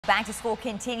Back to school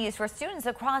continues for students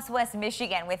across West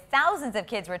Michigan, with thousands of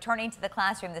kids returning to the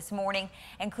classroom this morning,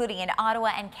 including in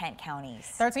Ottawa and Kent counties.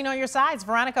 13 on your sides.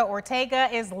 Veronica Ortega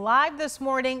is live this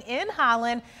morning in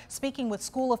Holland, speaking with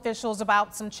school officials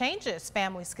about some changes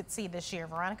families could see this year.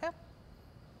 Veronica?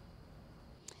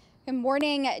 Good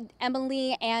morning,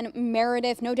 Emily and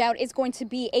Meredith. No doubt it's going to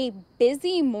be a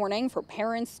busy morning for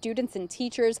parents, students, and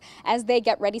teachers as they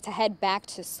get ready to head back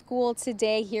to school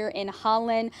today here in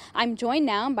Holland. I'm joined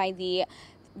now by the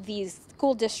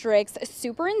school district's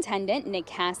superintendent, Nick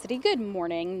Cassidy. Good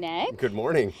morning, Nick. Good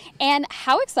morning. And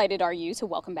how excited are you to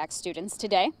welcome back students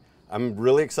today? I'm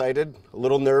really excited, a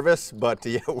little nervous, but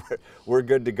yeah, we're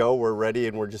good to go. We're ready,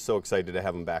 and we're just so excited to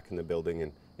have them back in the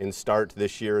building and start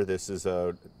this year. This is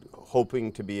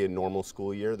hoping to be a normal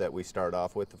school year that we start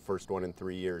off with, the first one in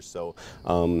 3 years. So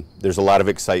there's a lot of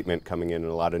excitement coming in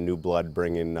and a lot of new blood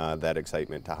bringing that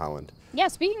excitement to Holland. Yeah,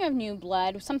 speaking of new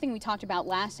blood, something we talked about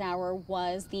last hour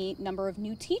was the number of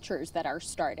new teachers that are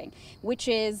starting, which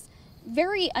is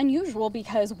very unusual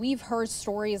because we've heard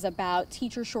stories about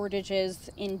teacher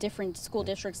shortages in different school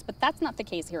districts, but that's not the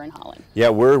case here in Holland. Yeah,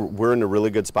 we're in a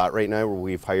really good spot right now where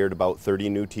we've hired about 30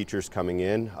 new teachers coming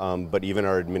in, but even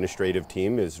our administrative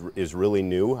team is really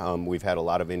new. We've had a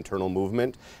lot of internal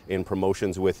movement and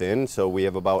promotions within, so we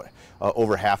have about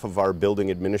over half of our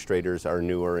building administrators are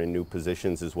newer in new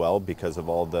positions as well because of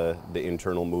all the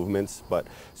internal movements. But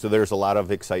so there's a lot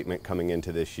of excitement coming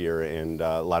into this year and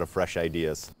a lot of fresh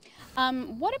ideas.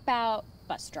 What about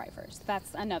bus drivers?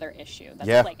 That's another issue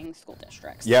that's plaguing school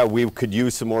districts. Yeah, we could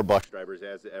use some more bus drivers,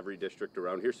 as every district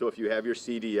around here. So if you have your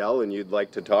CDL and you'd like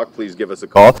to talk, please give us a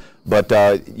call. But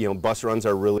you know, bus runs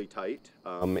are really tight,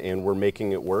 and we're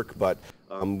making it work. But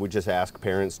we just ask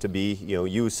parents to be,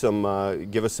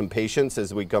 give us some patience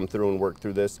as we come through and work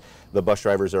through this. The bus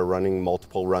drivers are running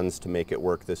multiple runs to make it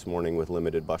work this morning with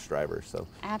limited bus drivers. So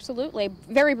absolutely.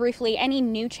 Very briefly, any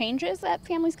new changes that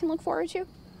families can look forward to?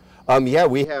 Yeah,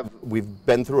 we've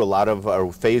been through a lot of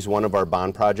our phase one of our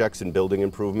bond projects and building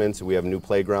improvements. We have new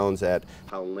playgrounds at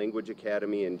Holland Language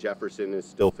Academy, and Jefferson is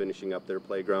still finishing up their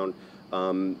playground.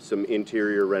 Some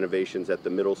interior renovations at the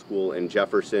middle school in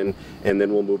Jefferson, and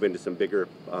then we'll move into some bigger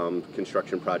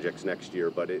construction projects next year.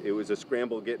 But it was a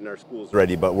scramble getting our schools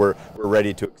ready, but we're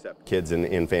ready to accept kids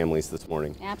and families this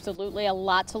morning. Absolutely, a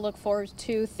lot to look forward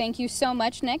to. Thank you so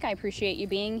much, Nick. I appreciate you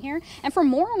being here. And for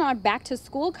more on our back to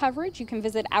school coverage, you can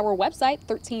visit our website,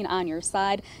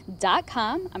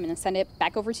 13onyourside.com. I'm going to send it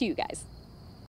back over to you guys.